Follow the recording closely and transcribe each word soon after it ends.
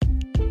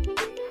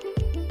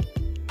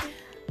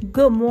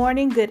Good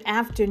morning, good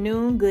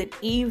afternoon, good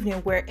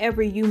evening,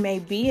 wherever you may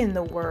be in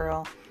the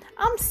world.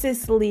 I'm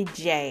Cicely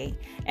J,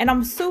 and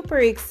I'm super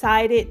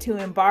excited to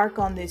embark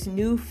on this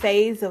new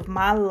phase of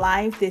my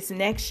life, this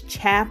next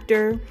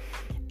chapter.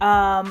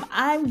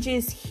 I'm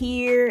just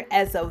here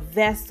as a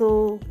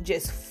vessel,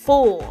 just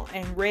full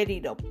and ready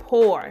to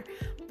pour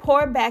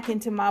back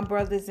into my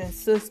brothers and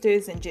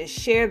sisters and just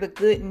share the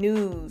good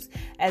news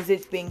as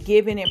it's been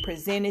given and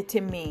presented to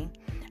me.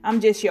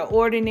 I'm just your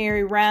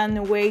ordinary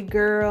round-the-way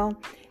girl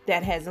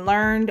that has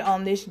learned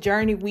on this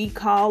journey we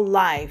call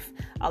life.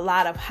 A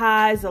lot of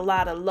highs, a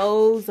lot of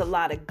lows, a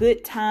lot of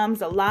good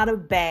times, a lot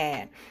of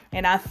bad.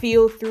 And I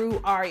feel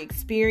through our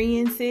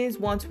experiences,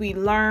 once we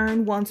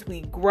learn, once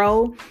we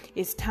grow,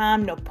 it's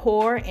time to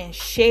pour and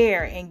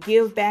share and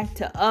give back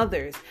to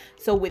others.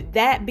 So with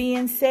that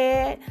being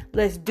said,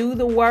 let's do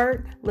the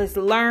work. Let's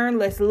learn,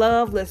 let's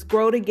love, let's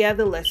grow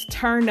together, let's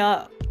turn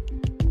up.